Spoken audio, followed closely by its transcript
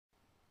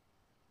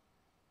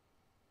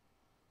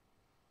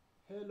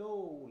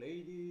Hello,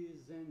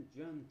 ladies and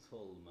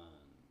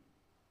gentlemen.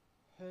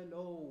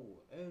 Hello,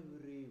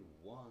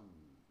 everyone.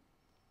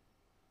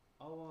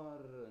 Our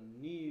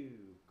new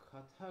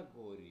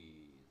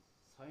categories,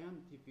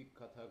 scientific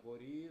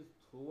categories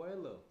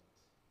 12.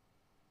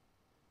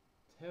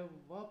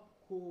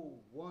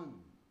 TEVVABHU1,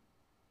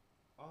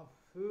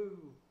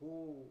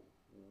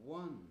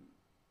 AFÜVVHU1,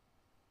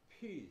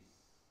 peace,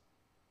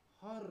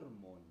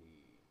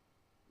 harmony,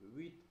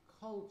 with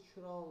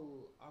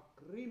cultural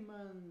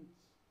agreement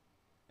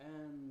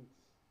and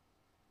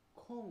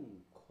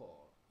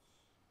concords.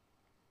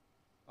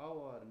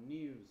 Our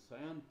new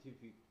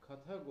scientific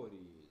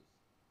categories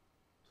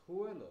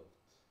 12th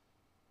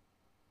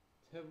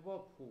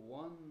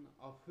TEVVABHU1,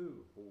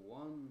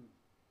 AFÜVVHU1,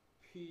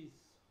 peace,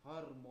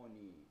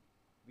 harmony,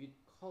 with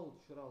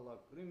cultural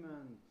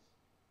agreement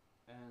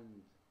and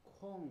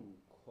concords.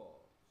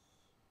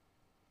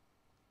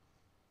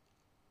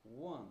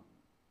 1.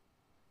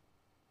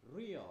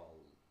 Real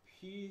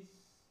peace,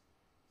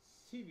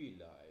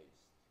 civilized,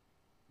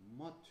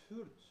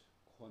 matured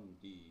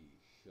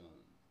condition.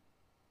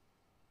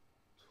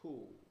 2.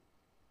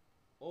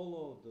 All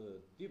of the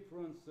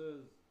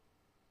differences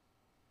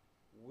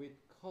with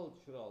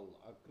cultural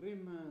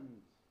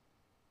agreement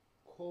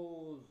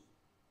cause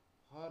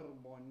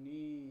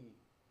harmony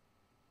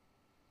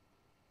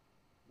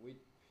with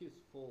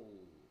peaceful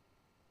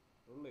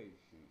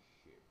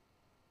relationship.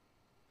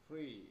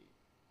 3.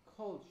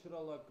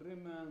 Cultural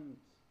agreement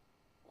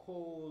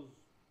cause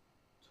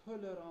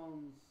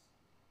tolerance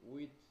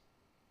with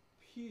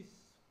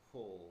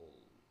peaceful.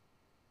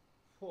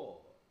 4.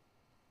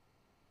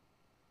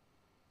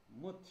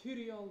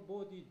 Material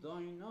body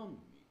dynamics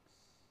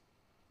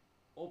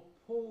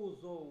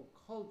oppose of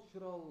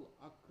cultural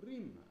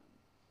agreement.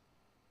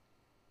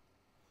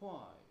 5.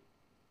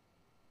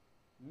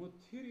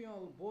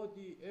 Material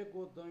body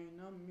ego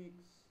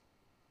dynamics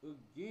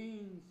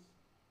against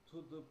to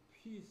the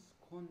peace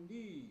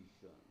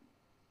condition.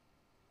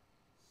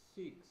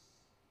 6.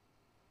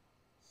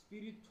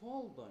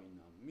 Spiritual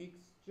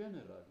dynamics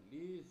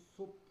generally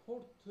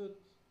supported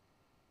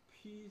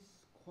peace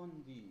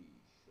condition.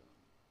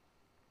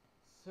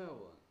 7.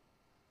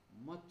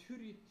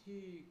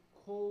 Maturity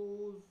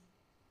cause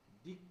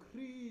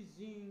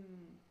decreasing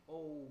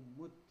of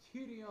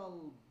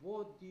material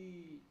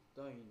body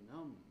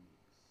dynamics.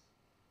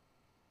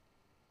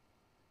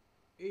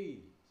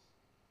 8.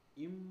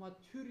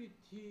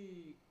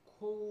 Immaturity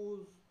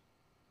cause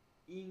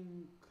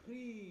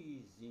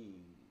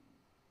increasing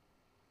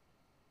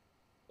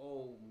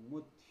of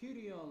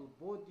material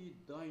body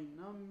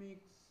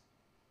dynamics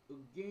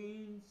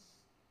against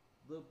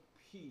the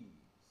peace.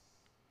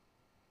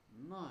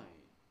 9.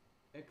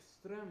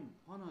 Extreme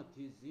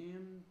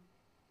fanatism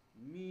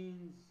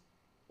means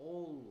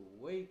all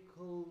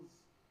vehicles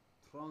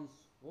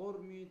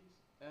transform it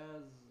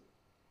as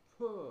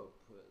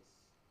purpose,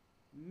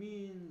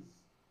 means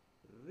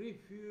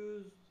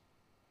refused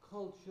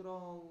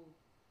cultural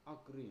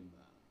agreement.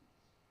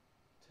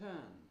 10.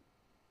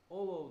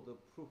 All of the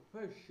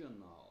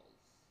professionals'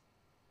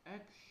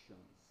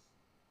 actions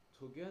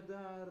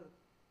together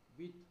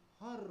with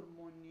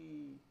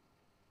harmony.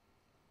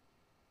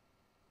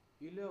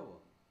 11.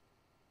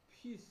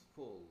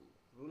 Peaceful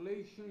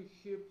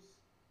relationships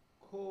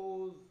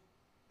cause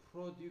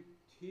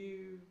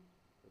productive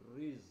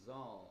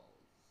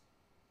results.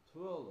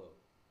 12.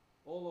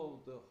 All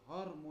of the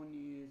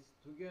harmonies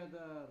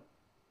together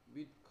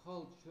with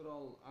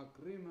cultural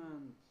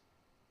agreement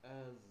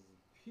as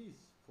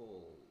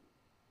peaceful.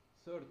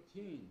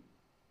 13.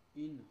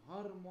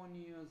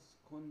 Inharmonious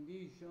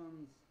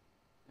conditions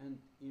and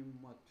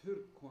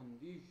immature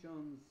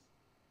conditions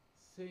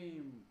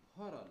same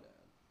parallel.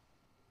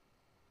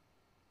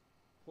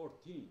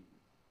 14.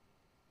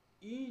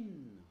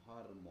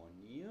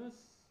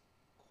 Inharmonious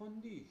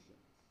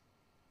conditions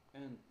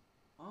and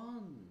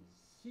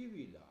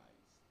uncivilized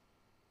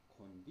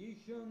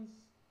conditions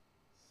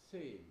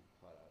same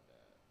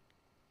parallel.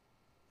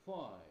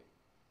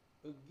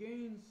 5.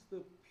 Against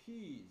the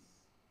peace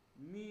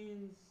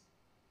means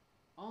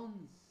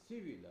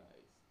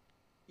uncivilized,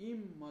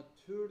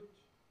 immature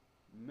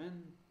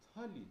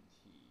mentality.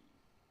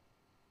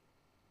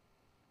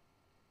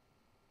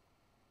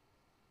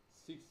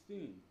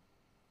 16.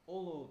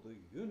 All of the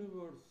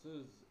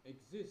universe's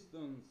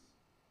existence,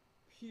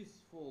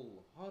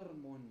 peaceful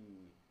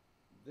harmony,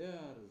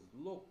 there's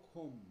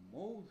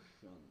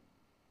locomotion.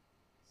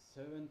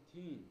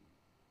 17.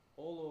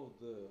 All of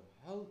the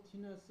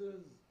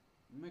healthinesses,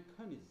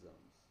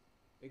 mechanisms,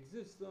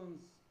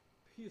 existence,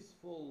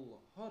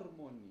 peaceful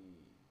harmony.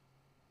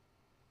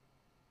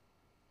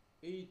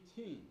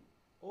 18.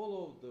 All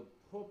of the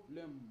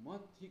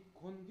problematic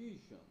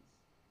conditions,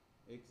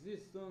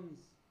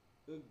 existence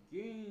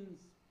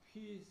against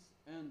peace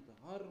and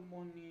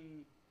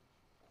harmony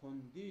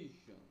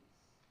conditions.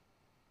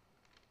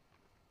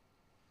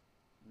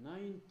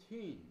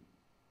 19.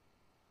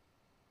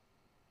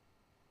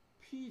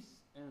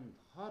 Peace and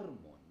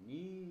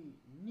harmony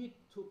need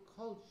to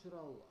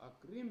cultural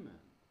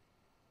agreement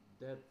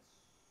that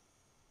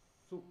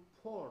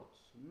supports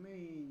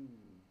main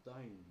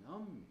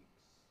dynamics.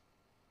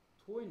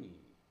 20.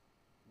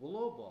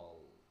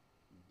 Global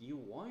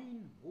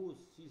DIVİNAOCREPITUS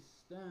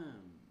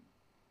system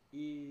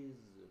is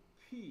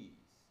peace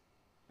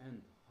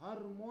and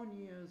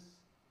harmonious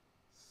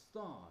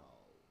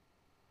style,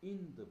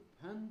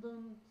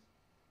 independent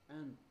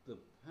and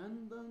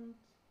dependent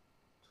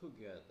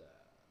together.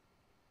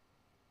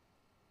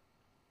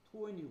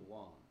 21.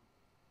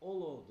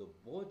 All of the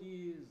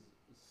body's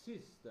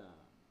system,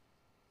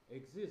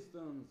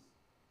 existence,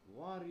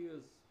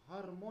 various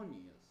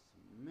harmonious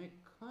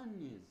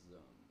mechanisms.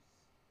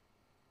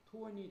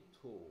 22.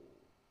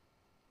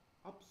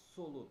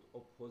 Absolute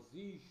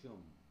opposition,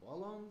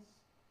 balance,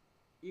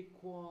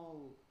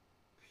 equal,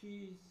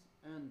 peace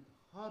and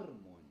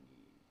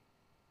harmony.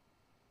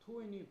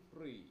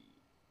 23.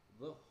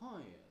 The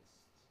highest,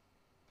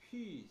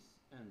 peace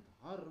and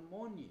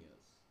harmonious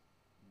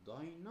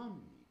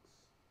dynamics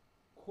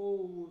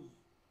cause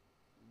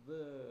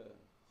the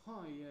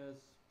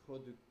highest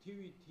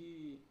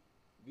productivity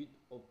with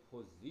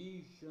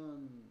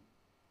opposition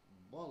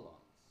balance.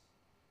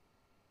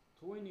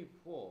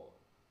 24.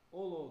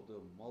 All of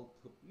the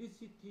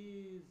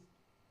multiplicities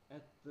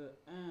at the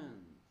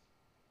end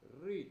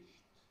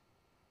reached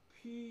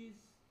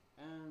peace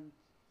and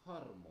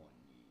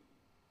harmony.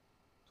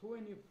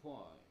 25.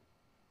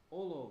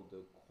 All of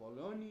the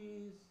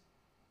colonies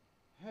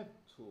have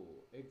to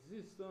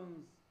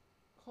existence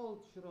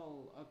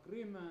cultural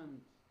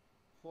agreement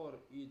for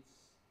its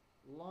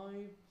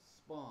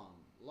lifespan,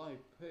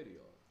 life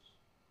period.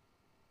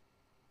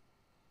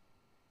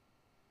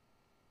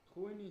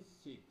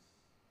 26.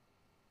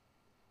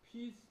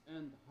 Peace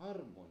and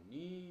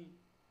harmony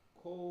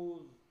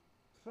cause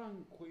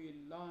tranquil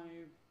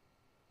life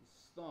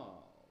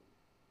style.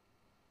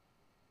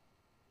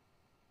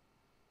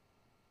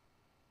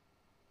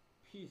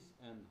 Peace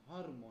and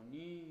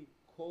harmony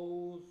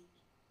caused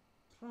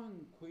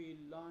tranquil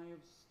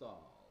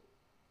lifestyle.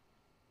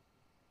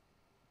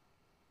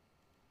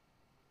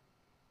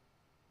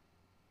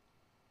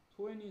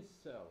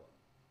 27.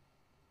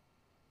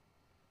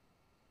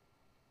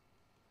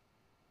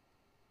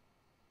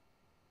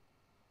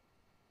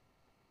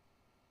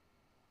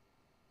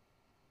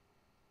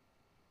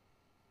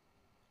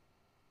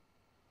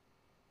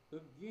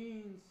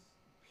 Against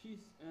peace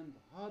and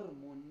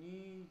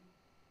harmony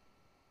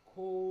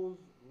cause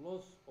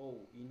loss of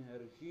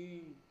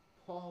energy,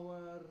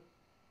 power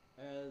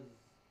as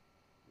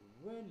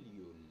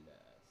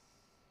valueless.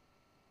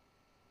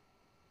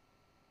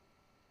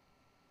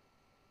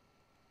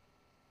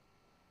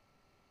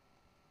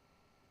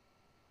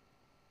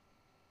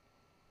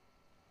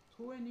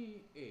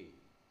 28.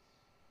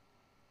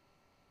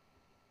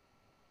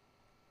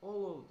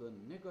 All of the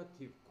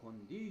negative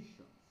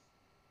conditions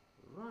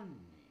running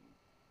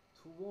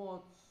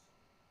towards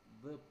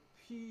the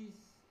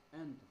peace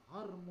and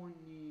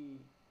harmony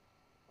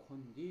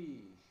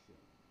condition.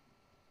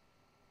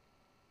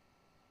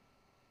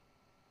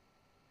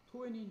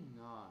 29.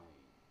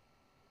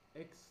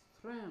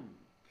 Extreme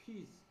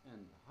peace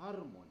and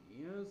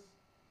harmonious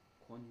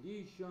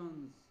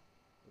conditions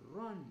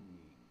running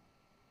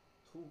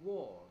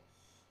towards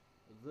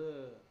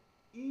the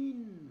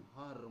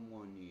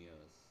inharmonious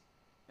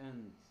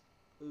and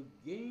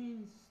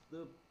against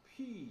the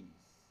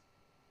peace,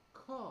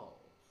 chaos,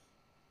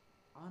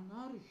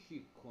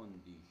 anarchic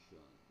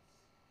conditions.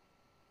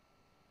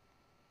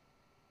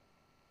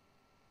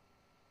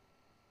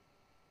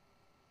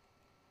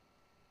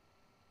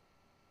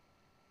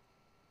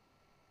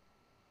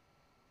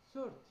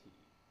 30.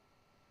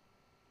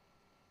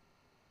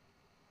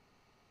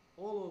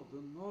 All of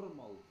the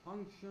normal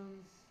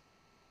functions,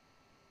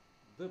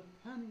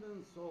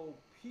 dependence of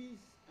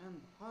peace and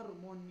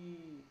harmony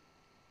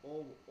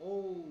of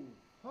all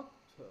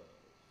factors.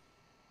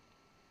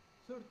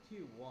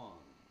 31.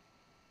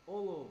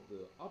 All of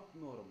the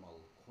abnormal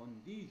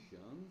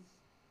conditions,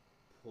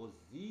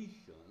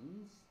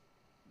 positions,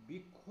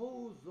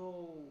 because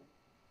of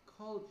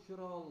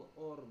cultural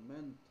or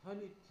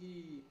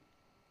mentality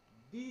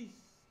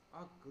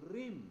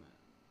disagreements.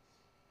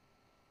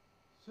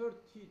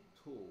 32.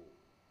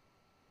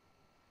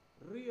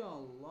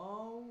 Real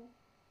law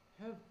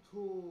have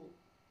to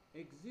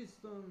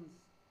existence,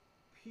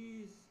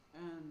 peace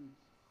and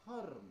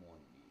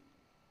harmony.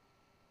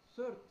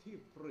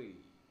 33.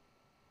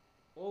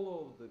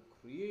 All of the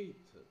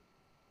created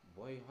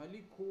by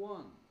Haliku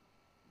one,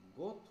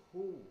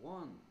 Godhu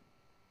one,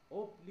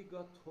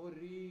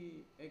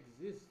 obligatory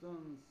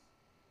existence,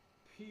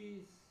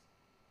 peace,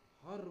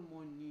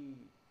 harmony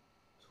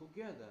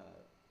together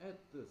at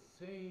the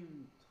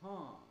same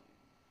time.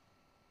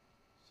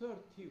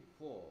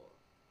 34.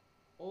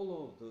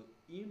 All of the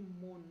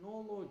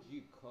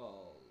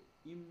immunological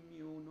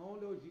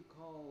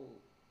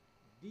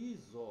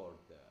disorders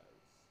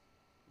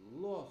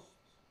lost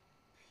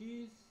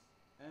peace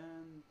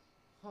and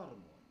harmony.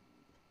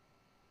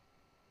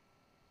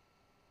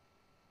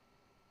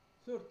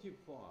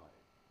 35.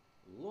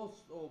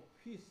 Loss of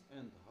peace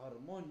and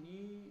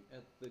harmony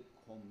at the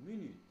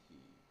community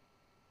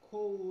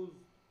caused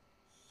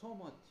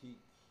somatic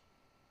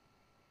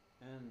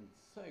and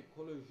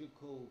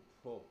psychological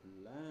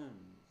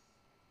problems.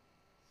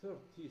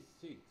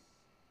 36.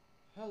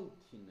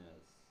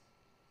 Healthiness,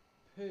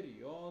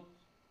 period,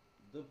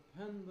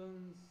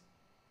 dependence,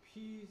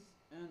 peace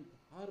and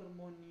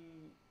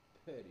harmony,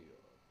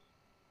 period.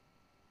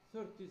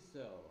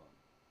 37.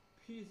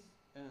 Peace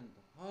and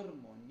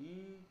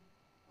harmony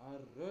are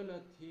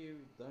relative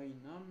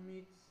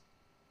dynamics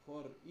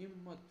for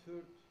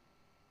immature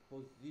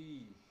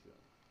position.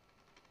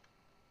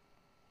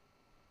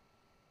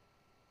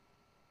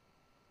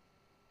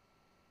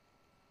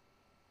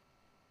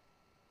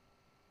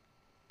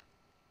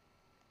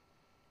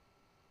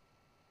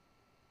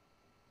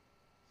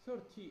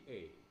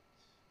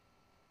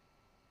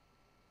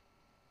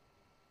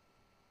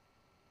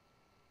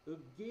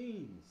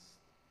 Against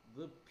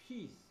the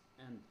peace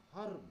and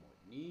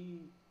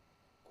harmony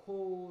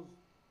caused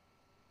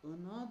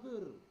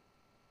another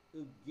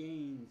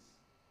against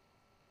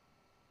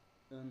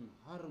an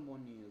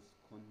harmonious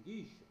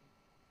condition.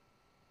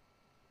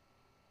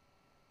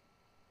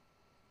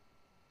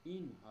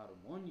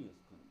 Inharmonious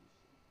condition.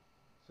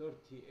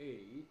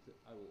 38,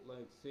 I would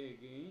like to say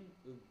again,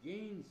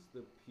 against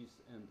the peace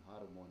and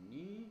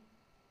harmony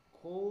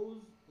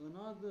cause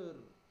another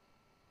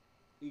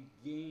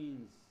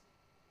against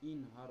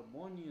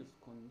inharmonious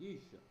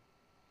condition.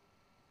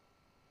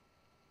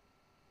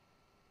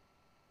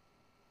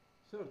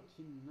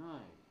 39.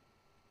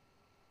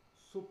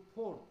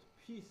 Support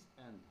peace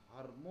and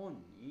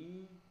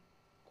harmony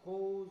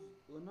cause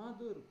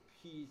another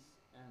peace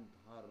and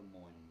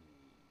harmony.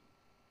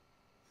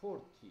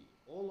 40.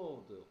 All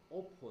of the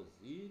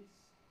opposites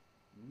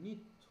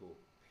need to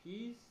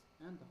peace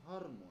and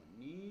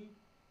harmony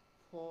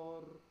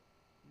for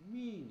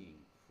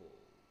meaningful.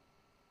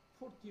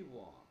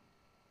 41.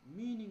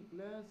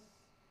 Meaningless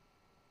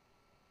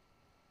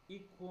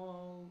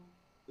equal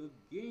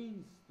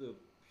against the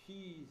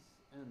peace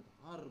and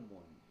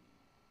harmony.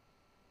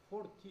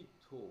 42.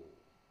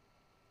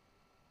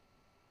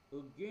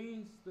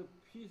 Against the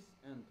peace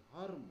and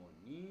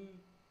harmony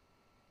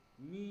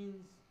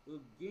means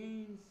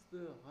against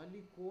the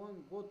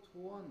Halikuan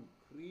Gotuan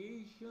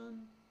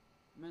creation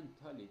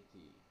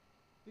mentality.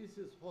 This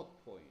is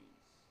hot points,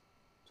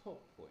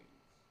 top points.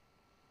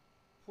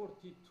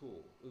 42.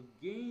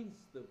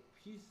 Against the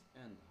peace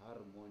and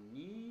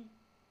harmony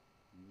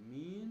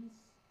means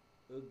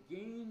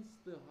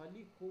against the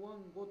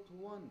Halikuan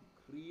Gotuan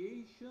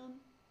creation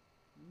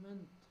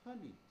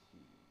mentality.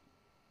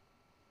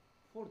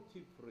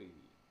 43.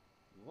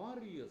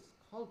 Various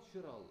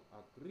cultural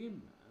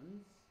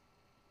agreements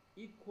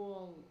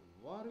equal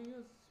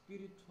various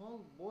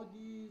spiritual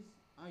bodies,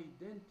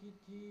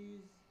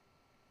 identities,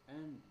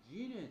 and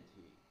genetics.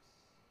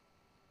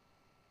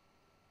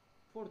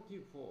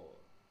 44.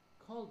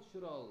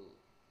 Cultural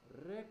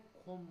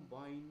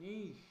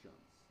recombinations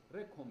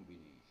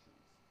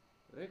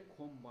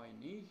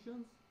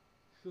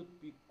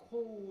should be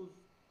cause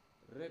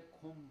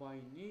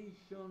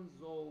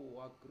recombinations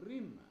of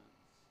agreements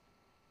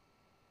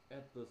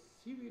at the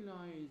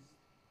civilized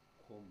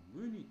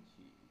communities.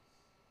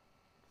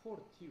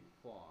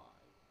 45.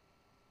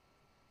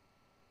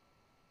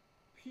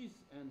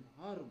 Peace and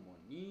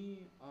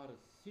harmony are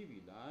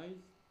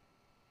civilized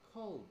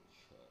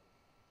culture.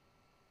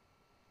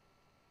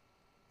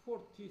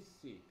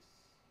 46.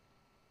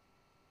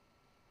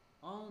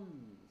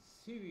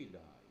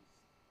 Uncivilized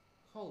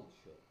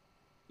culture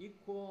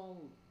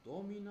equal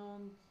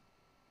dominant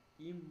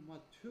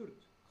immature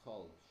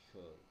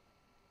culture.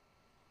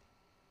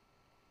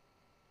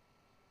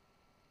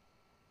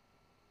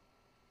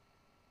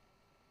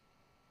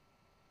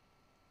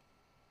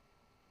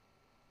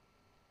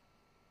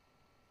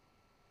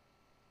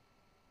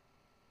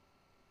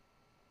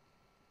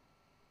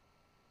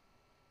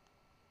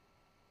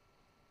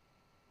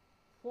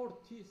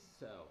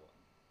 47.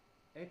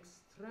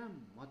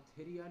 Extreme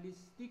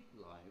materialistic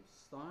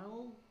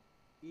lifestyle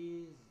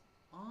is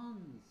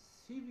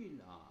uncivilized,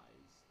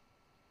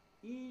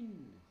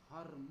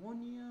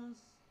 inharmonious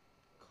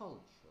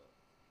culture.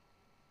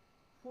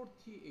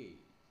 48.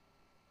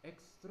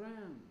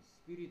 Extreme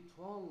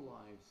spiritual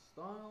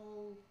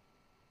lifestyle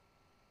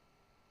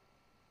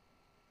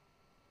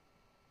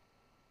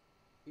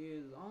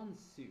is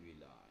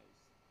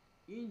uncivilized,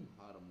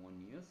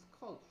 inharmonious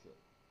culture.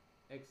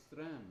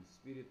 Extreme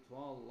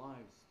spiritual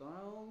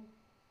lifestyle,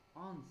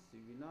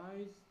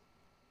 uncivilized,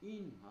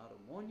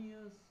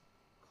 inharmonious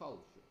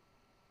culture.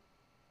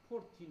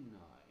 49.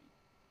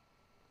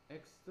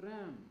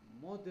 Extreme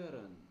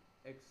modern,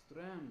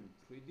 extreme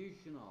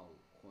traditional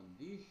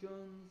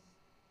conditions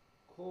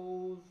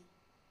caused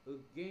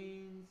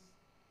against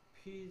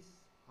peace,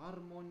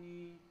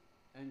 harmony,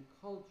 and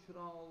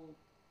cultural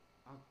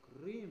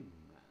agreement.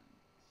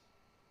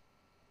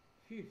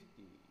 50.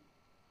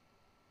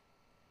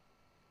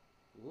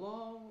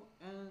 Love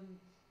and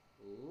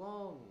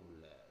loveless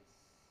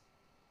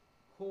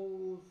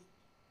caused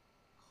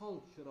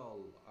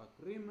cultural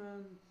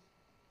agreement,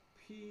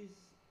 peace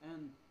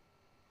and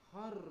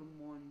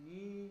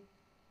harmony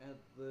at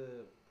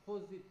the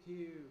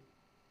positive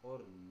or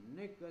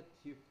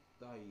negative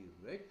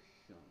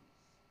directions.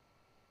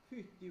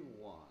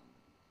 51.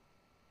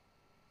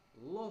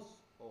 Loss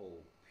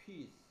of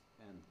peace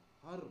and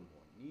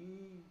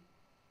harmony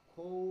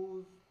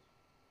caused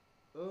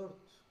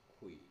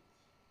earthquake.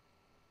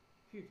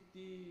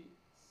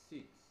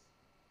 56.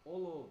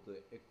 All of the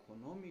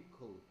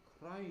economical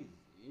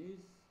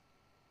crises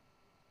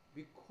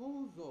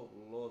because of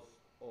loss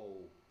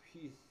of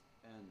peace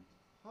and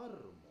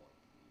harmony.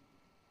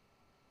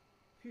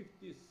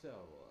 57.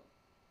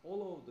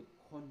 All of the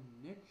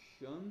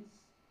connections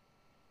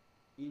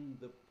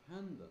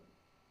independent,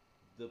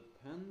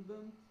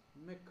 dependent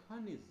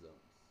mechanisms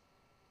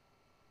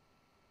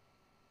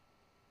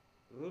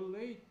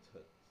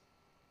related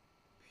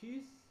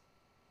peace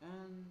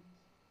and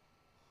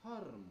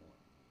harmony.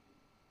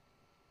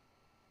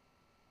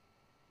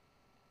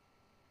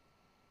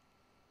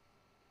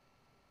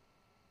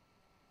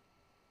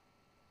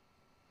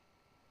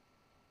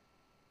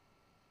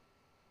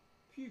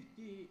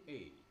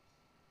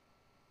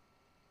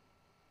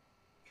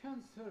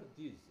 Cancer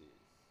disease,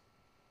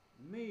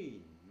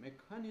 main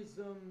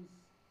mechanisms,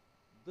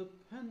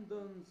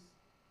 dependence,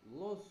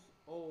 loss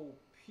of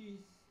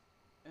peace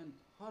and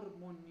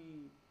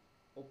harmony,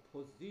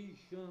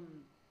 opposition,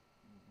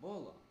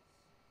 balance.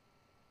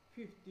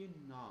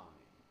 59.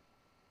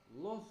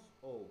 Loss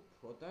of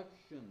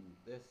production,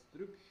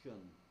 destruction,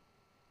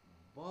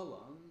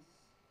 balance,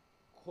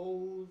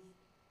 caused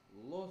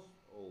loss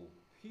of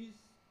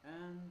peace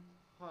and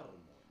harmony.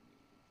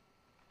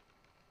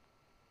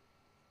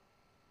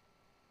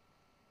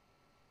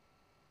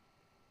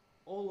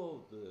 All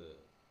of the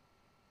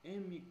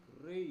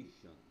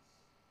emigrations,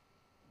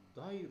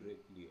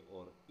 directly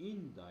or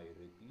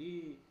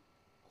indirectly,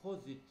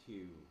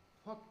 causative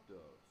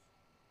factors,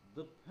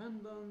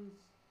 dependence,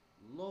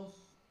 loss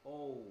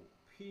of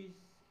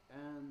peace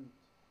and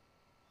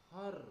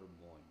harmony.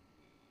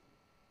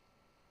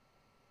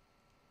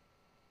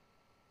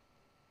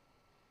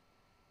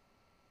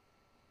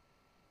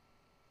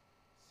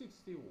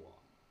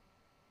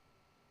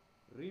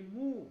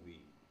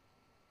 Removing,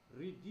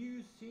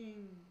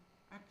 reducing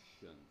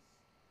actions,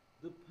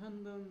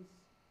 dependence,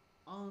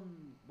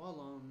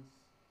 unbalance,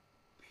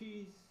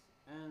 peace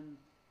and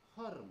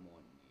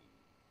harmony.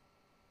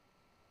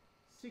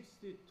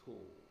 62.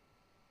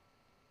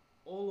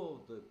 All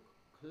of the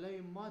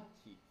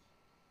climatic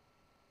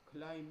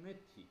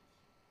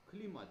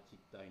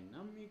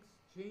dynamics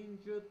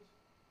changed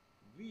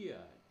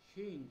via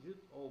changes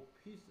of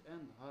peace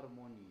and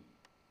harmony.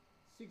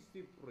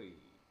 63.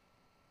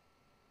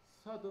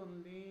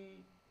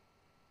 Suddenly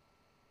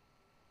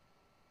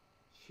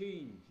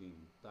changing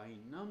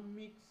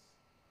dynamics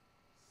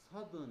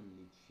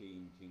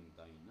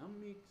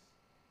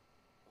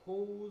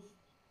caused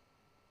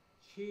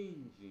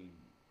changing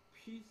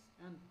peace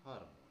and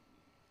harmony.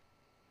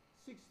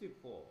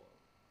 64.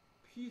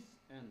 Peace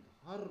and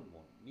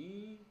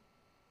harmony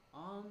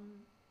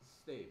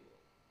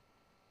unstable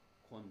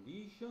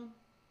condition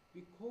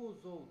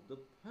because of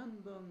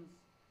dependence,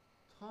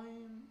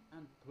 time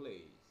and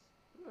place,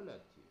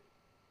 relative.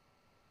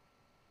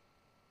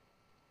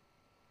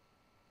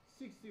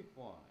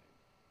 65.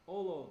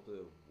 All of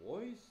the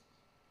voiced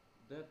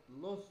that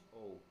loss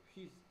of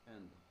peace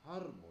and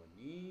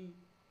harmony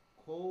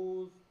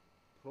caused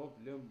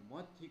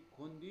problematic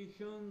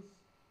conditions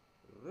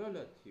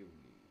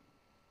relatively.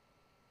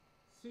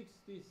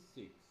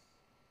 66.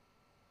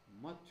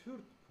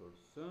 Matured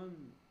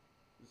person,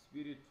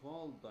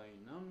 spiritual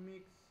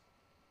dynamics,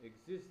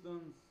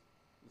 existence,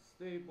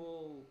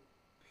 stable,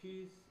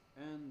 peace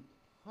and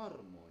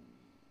harmony.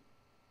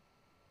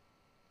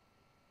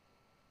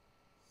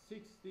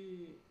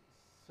 67.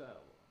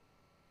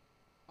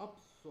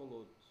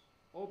 Absolute,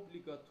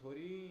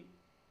 obligatory,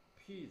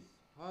 peace,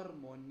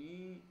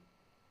 harmony,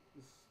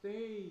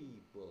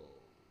 stable,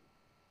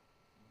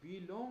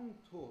 belong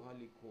to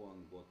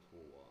halikuan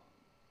gotuan.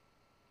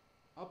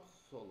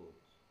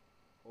 Absolute,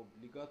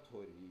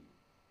 obligatory,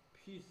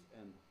 peace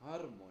and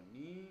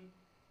harmony,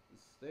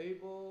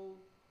 stable,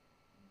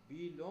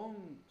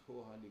 belong to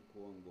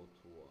halikuan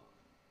gotuan.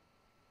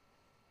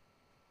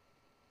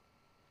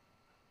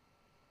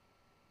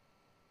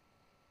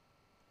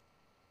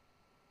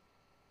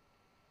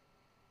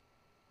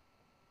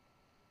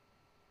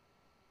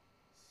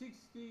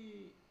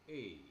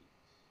 68.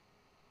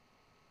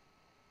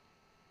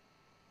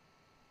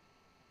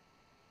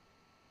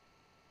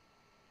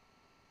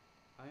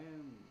 I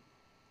am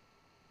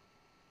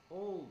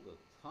all the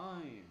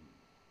time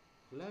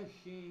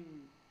flashing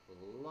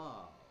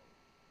love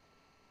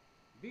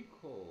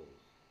because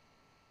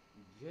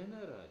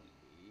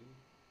generally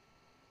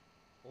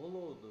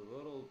all of the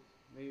world,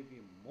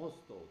 maybe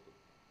most of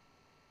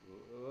the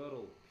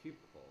world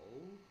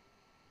people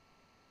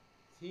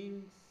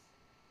thinks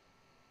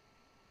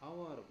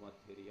our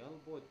material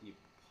body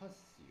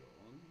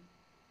passion,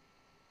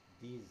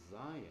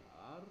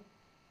 desire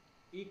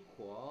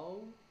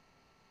equal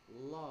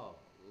love.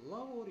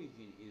 Love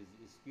origin is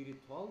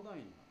spiritual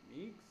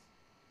dynamics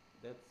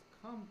that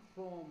come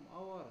from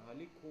our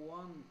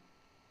halikuan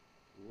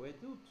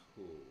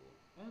veduthu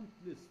and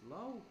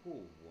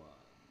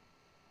LEGİSLATIONS.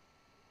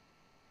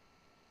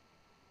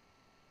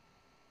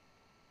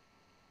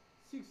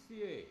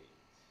 68.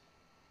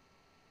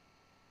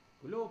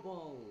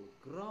 Global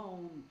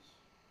ground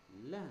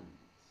land,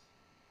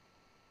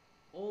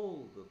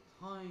 all the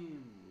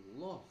time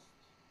lost,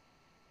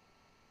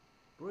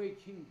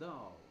 breaking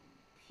down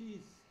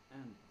peace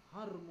and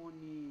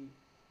harmony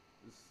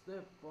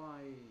step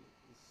by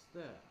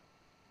step.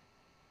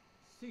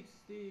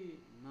 69.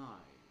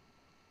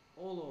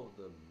 All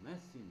of the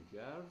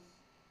messengers,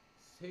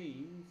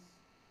 saints,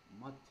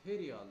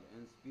 material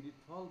and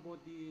spiritual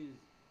bodies,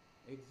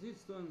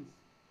 existence,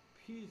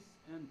 peace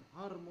and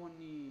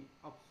harmony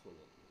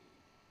absolutely.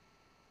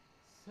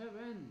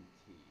 70.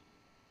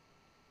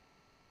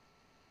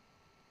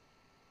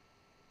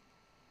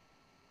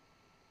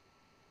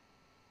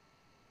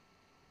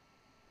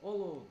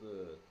 All of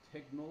the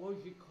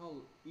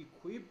technological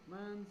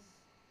equipments,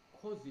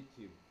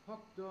 causative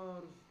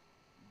factors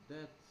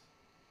that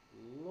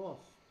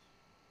lost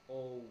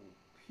of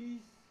peace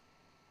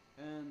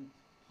and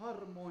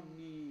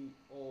harmony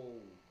of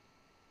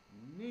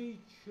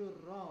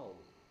natural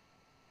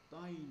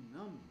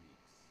dynamics.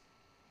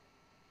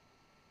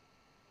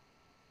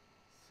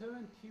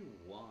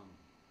 71.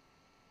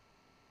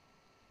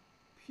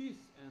 Peace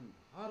and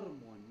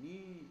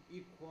harmony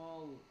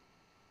equal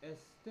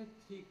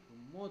aesthetic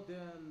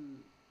model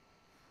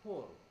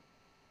form.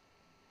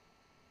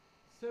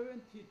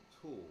 72.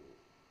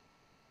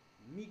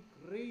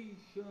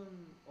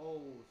 Migration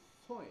of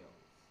soils,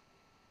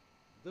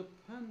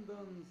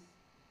 dependence,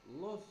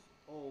 loss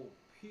of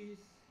peace,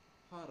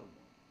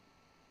 harmony.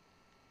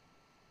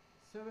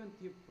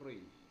 73.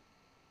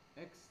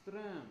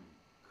 Extreme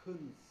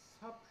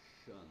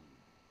consumption,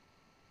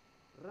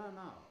 run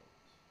out,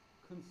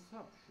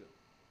 consumption,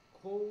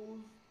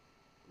 cause,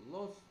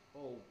 loss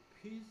of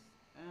peace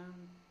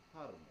and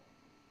harmony.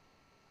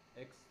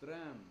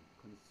 Extreme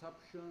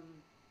consumption,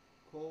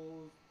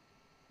 cause,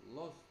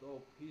 loss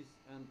of peace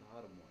and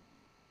harmony.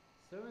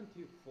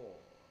 74.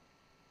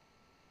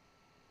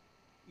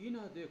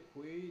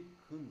 Inadequate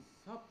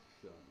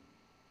consumption,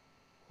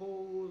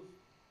 cause,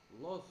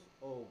 loss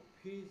of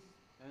peace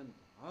and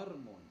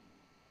harmony.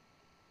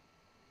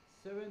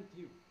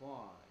 75.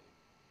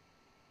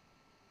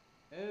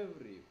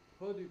 Every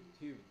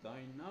productive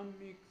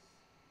dynamics,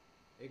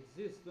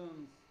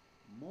 existence,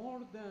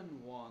 more than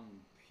one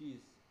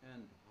peace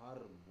and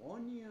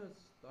harmonious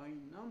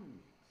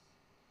dynamics.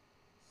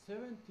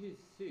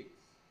 76.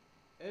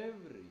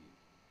 Every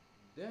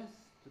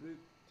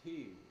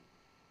destructive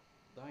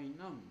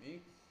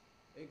dynamics,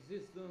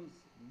 existence,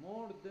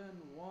 more than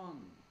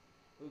one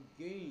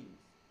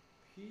against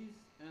peace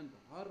and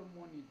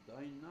harmony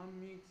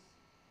dynamics,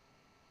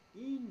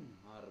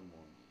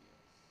 inharmonious.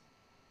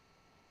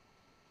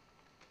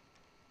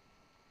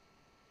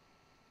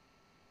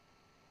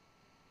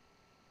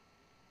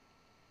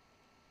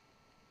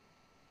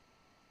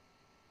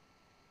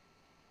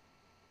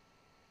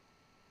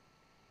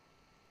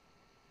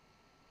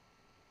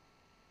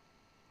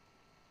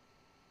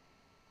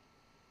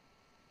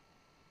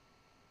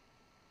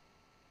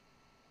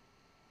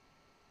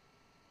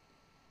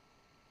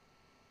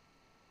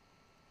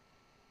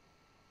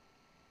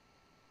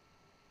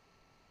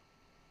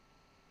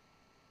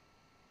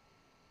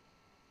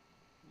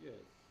 Yes.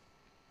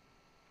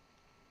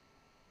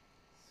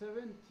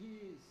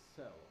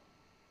 77.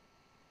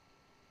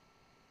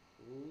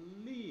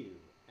 Live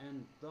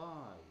and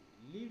die,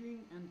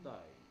 living and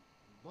dying,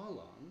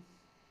 balance,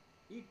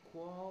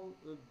 equal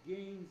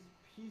against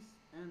peace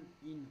and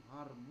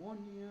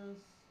inharmonious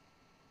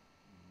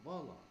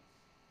balance.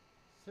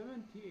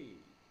 78.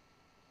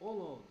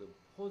 All of the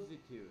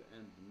positive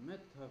and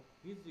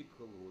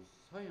metaphysical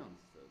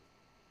sciences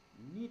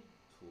need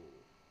to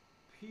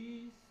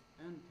peace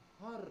and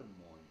harmony.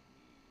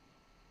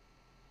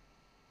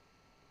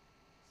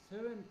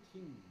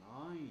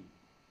 79.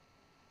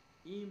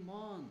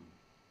 Iman,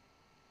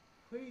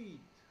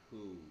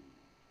 faithful,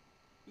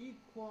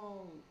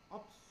 equal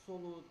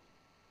absolute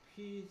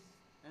peace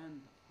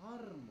and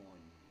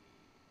harmony.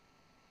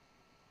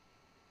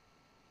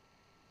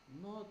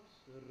 Not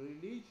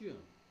religion.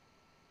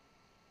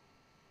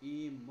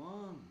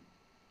 Iman,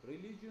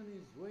 religion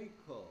is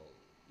vehicle,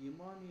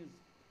 Iman is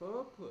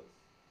purpose.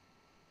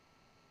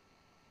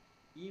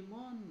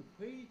 Iman,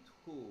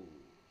 faithful,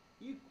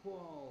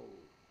 equal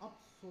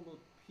absolute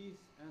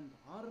peace and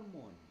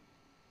harmony.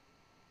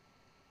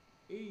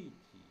 80.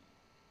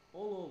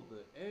 All of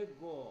the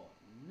ego,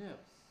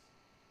 nafs,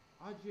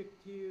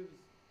 adjectives,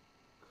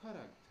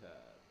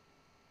 character,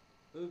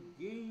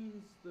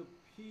 against the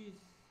peace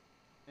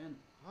and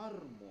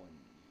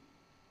harmony.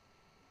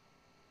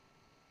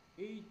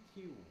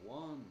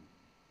 81.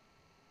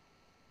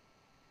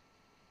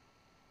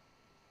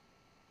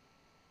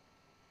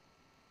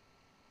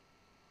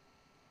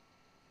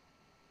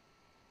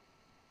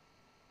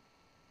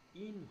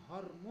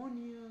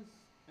 Inharmonious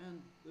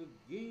and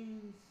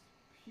against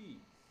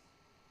peace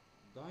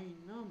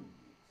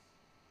dynamics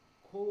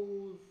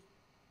cause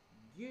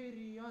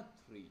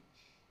geriatric,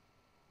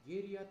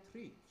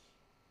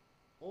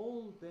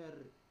 older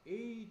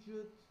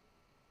aged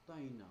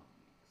dynamics.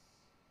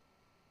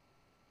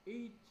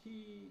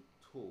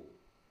 82.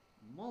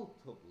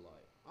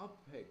 multiply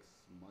apex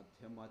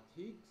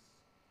mathematics,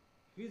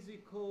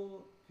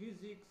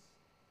 physics,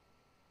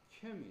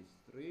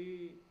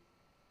 chemistry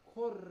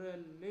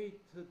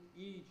correlated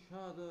each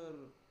other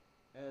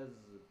as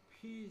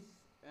peace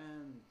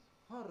and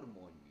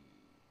harmony.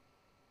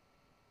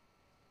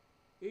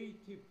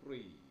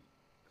 83.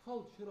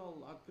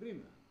 Cultural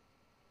agreement,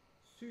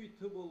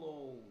 suitable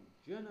of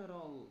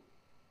general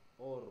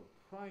or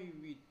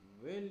private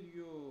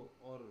value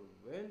or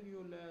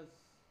valueless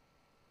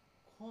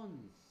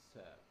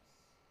concepts.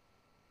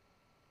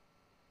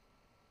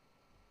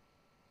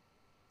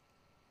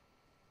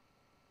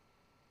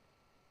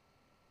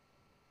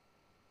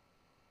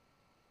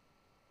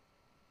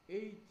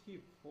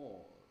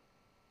 84.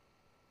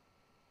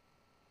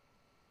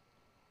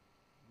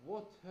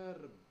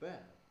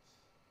 Waterbed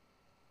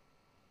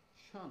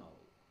channel,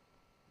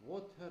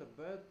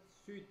 waterbed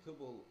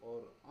suitable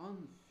or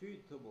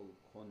unsuitable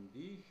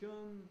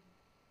conditions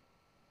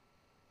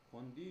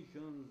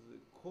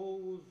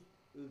caused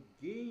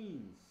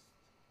against,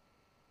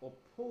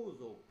 oppose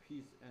of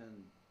peace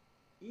and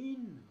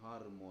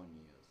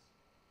inharmonious,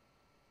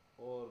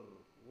 or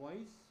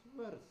vice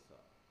versa.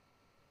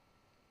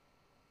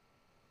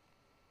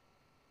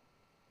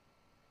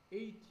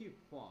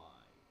 85.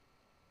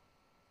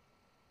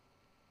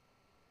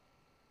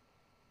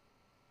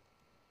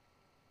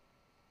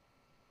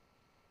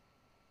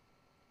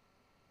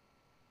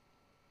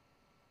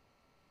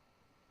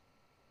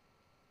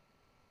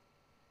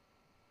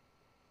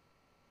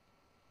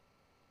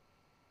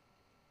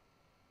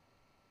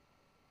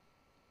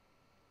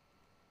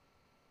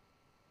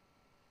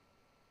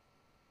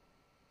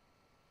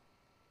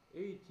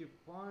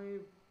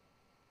 85.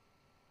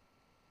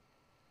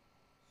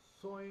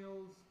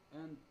 Soils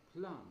and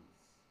plants,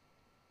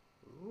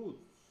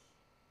 roots,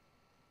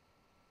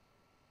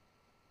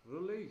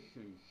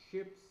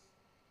 relationships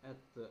at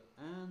the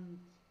end,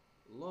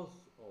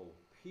 loss of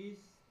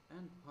peace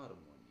and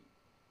harmony.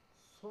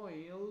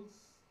 Soils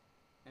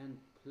and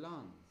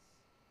plants,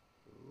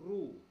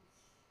 roots,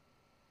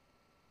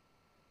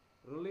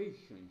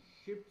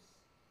 relationships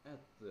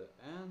at the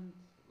end,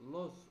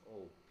 loss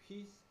of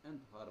peace and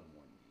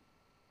harmony.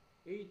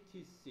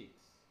 86.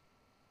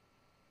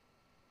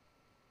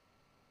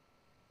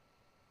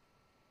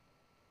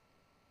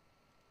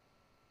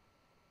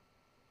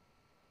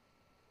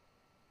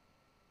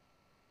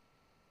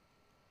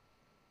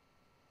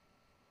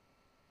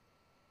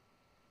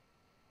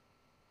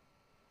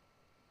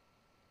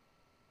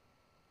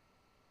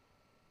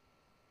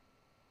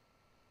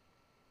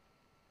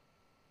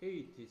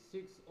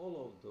 All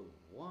of the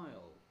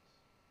wild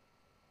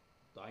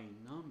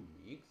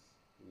dynamics,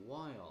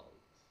 wild,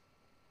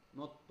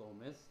 not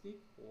domestic,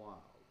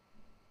 wild.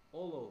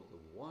 All of the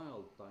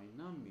wild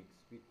dynamics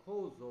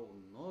because of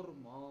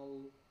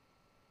normal,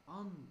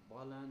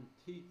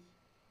 unbalanced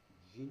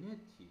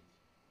genetic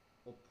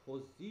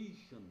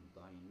opposition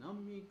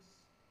dynamics,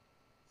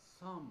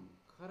 some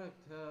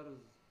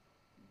characters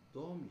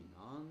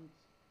dominant,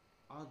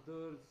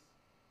 others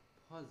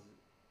passive,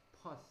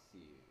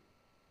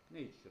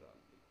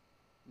 naturally,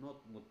 not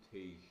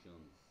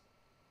mutations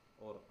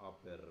or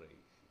aberrations.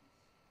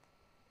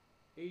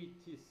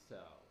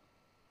 87.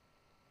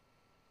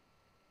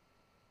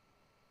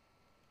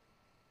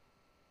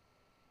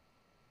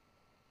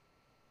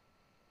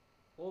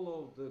 All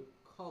of the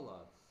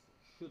colors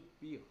should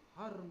be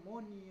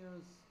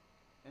harmonious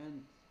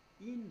and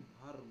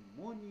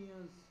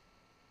inharmonious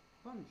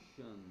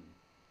function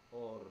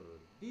or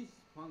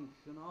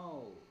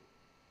dysfunctional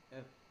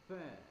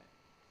effect.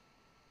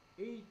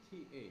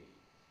 88.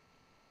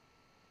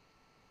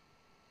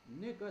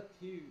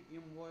 Negative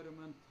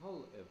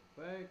environmental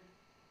effect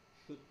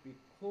should be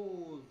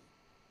caused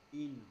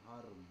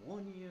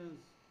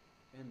inharmonious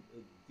and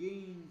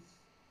against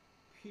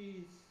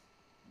peace,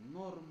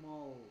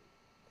 normal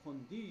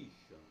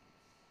conditions.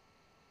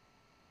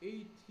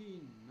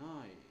 89.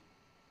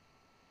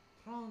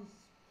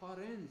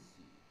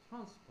 Transparency,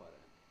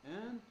 transparent,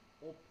 and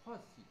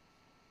opacity,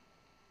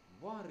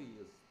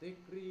 various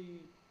degree,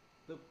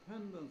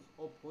 dependence,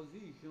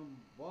 opposition,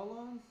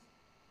 balance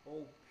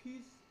of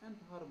peace and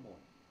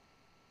harmony.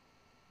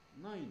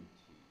 90.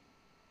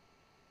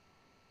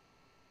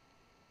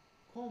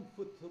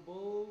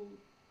 Comfortable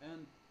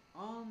and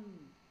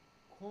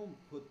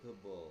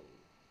uncomfortable,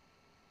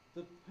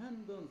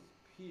 dependence,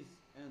 peace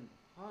and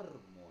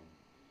harmony.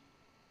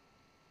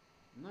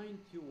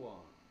 91.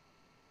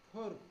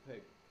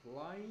 Perfect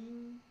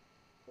flying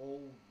of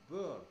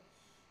birds,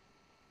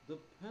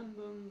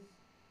 dependence,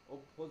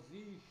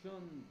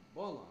 opposition,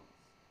 balance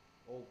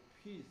of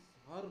peace,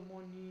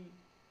 harmony,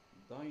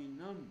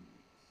 dynamics.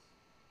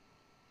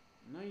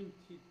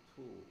 92.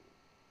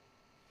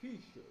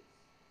 Fishes,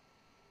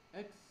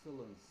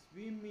 excellent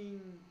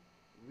swimming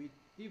with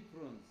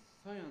different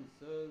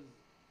sciences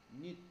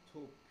need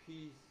to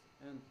peace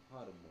and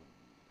harmony.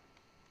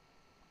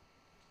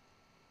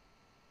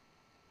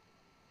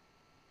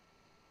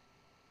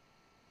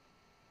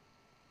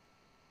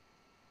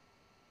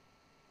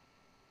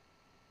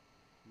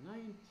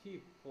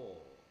 94.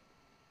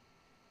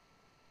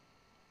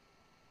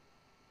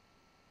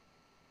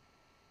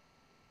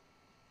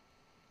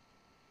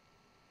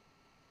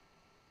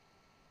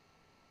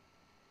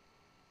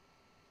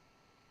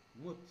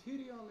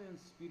 material and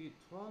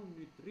spiritual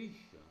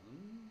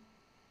nutrition,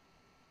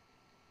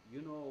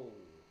 you know,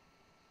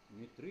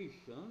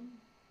 nutrition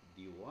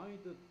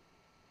divided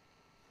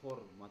for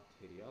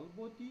material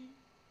body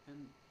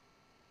and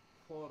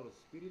for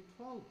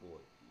spiritual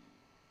body.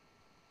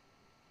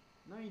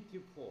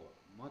 94.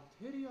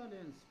 Material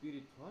and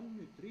spiritual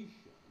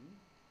nutrition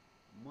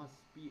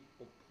must be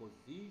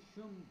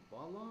opposition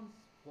balance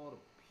for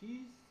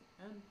peace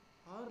and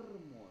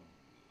harmony.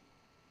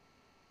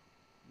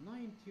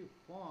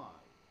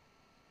 95.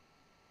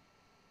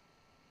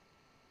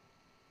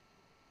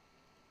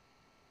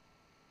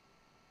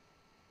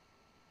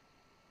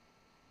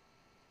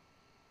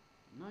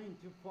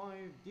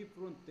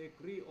 Different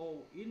degree of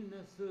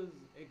illnesses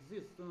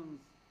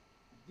existence,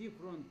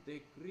 different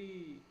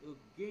degree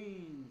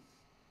against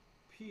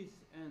peace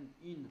and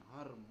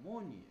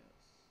inharmonious.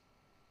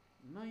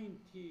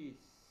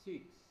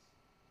 96.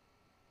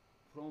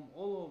 From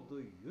all of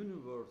the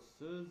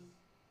universes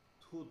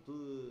to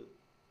the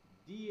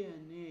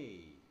DNA,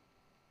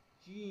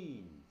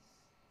 genes,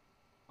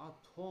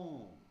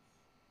 atoms,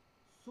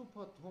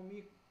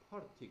 subatomic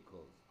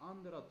particles,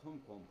 underatom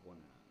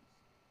components,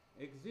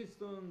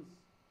 existence,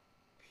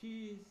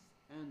 peace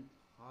and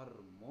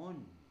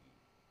harmony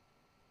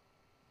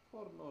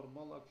for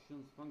normal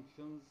actions,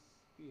 functions,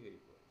 behaviors.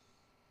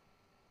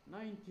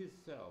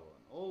 97.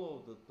 All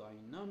of the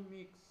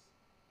dynamics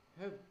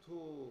have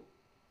to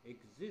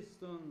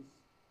existence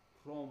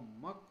from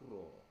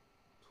macro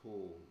to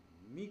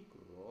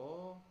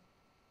micro,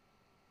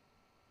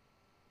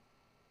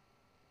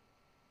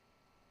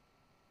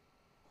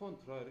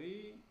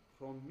 contrary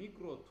from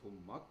micro to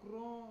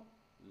macro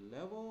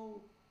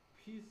level,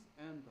 peace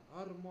and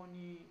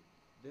harmony,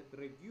 that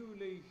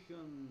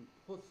regulation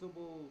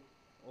possible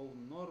of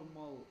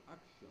normal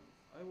actions.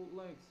 I would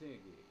like to say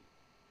again.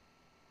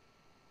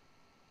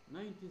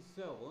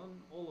 97.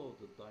 All of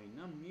the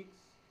dynamics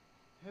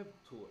have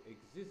to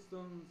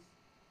existence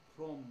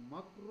from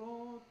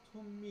macro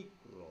to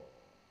micro.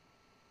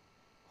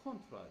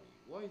 Contrary,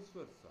 vice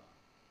versa.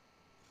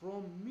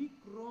 From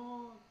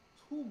micro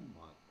to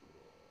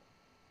macro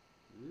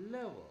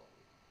level,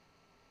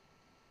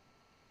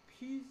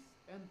 peace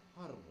and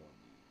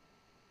harmony,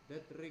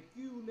 that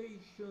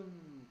regulation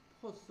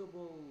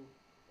possible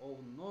of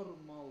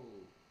normal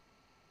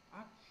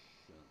actions.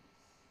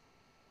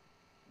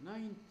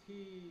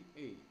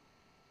 98.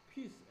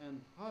 Peace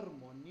and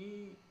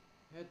harmony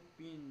had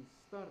been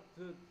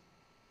started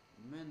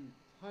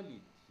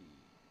mentality.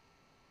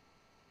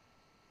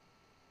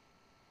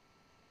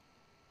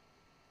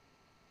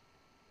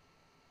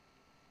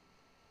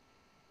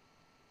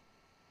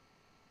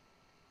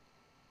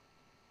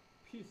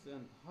 Peace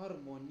and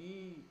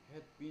harmony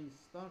had been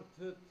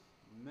started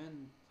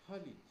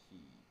mentality.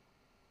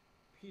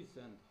 Peace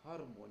and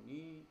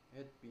harmony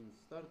had been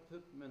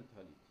started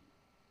mentality.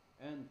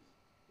 And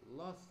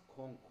last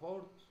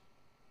Concord,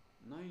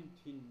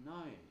 99.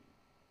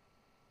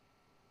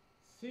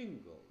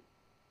 Single,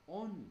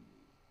 only,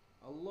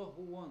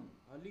 Allahu one,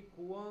 Halikhu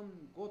one,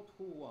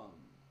 Godhu one,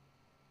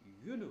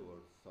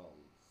 universal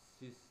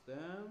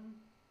system,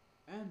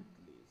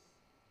 endless,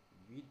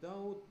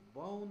 without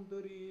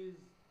boundaries,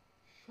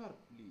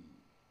 sharply,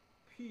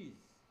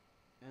 peace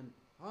and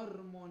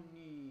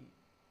harmony,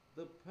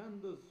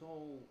 dependence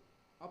of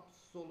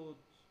absolute,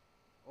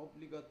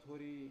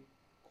 obligatory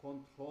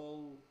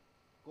control,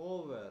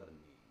 governing.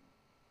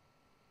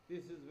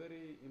 This is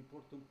very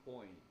important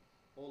point.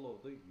 All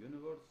of the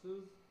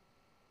universes,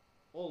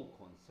 all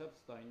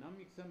concepts,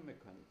 dynamics and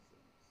mechanisms.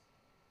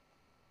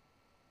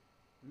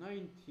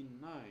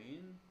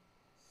 99.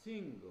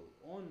 Single,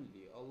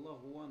 only,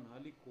 Allahu one,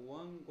 Halikhu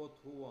one,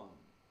 Godhu one,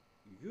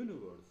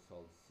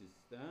 universal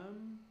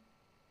system,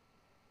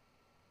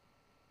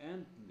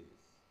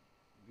 endless,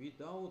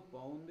 without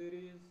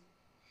boundaries,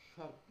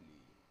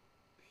 sharply,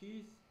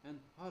 peace and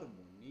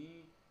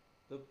harmony,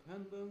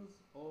 dependence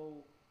of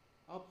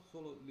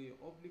absolutely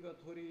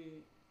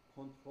obligatory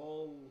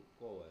control,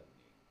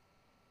 governing,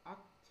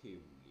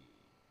 actively,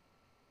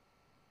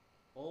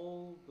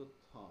 all the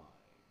time.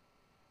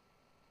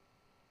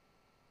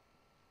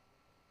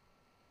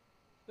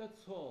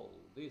 That's all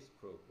this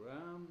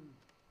program.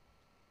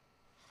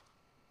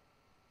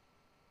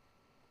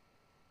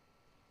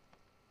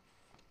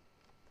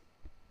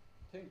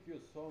 Thank you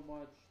so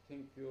much.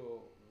 Thank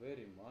you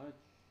very much.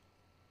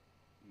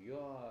 You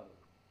are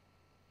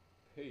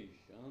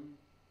patient.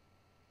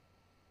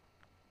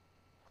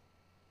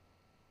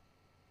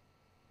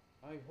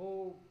 I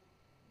hope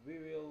we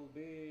will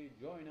be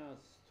join us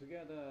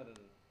together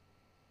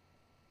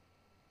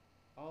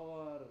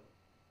our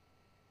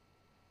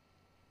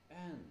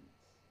end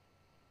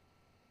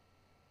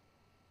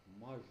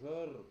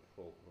major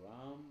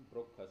program,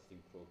 broadcasting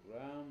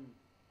program,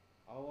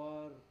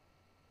 our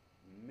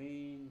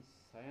main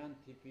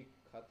scientific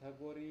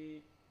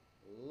category,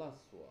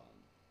 last one.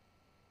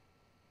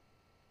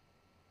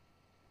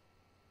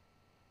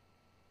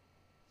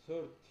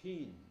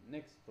 13,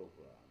 next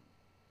program.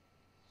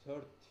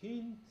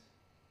 13th,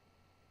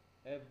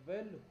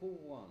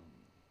 EFRUZHU1,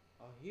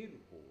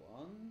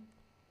 AFÜVVHU1,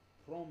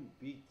 from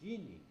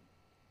beginning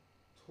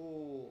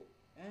to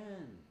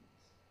end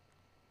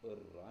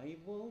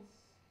rivals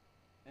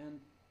and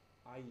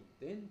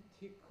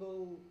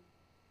identical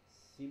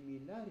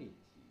similarities.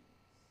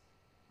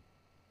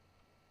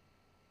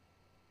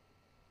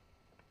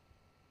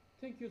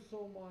 Thank you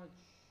so much.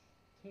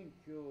 Thank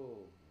you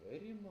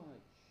very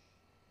much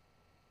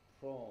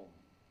from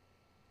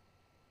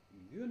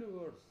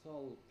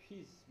Universal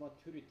Peace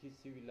Maturity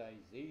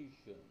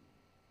Civilization.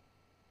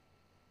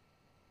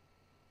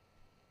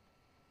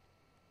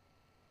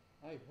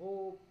 I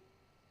hope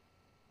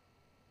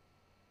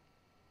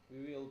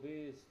we will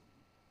be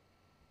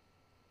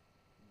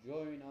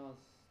join us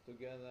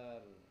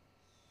together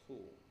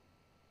soon.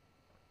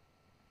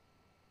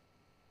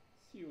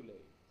 See you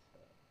later.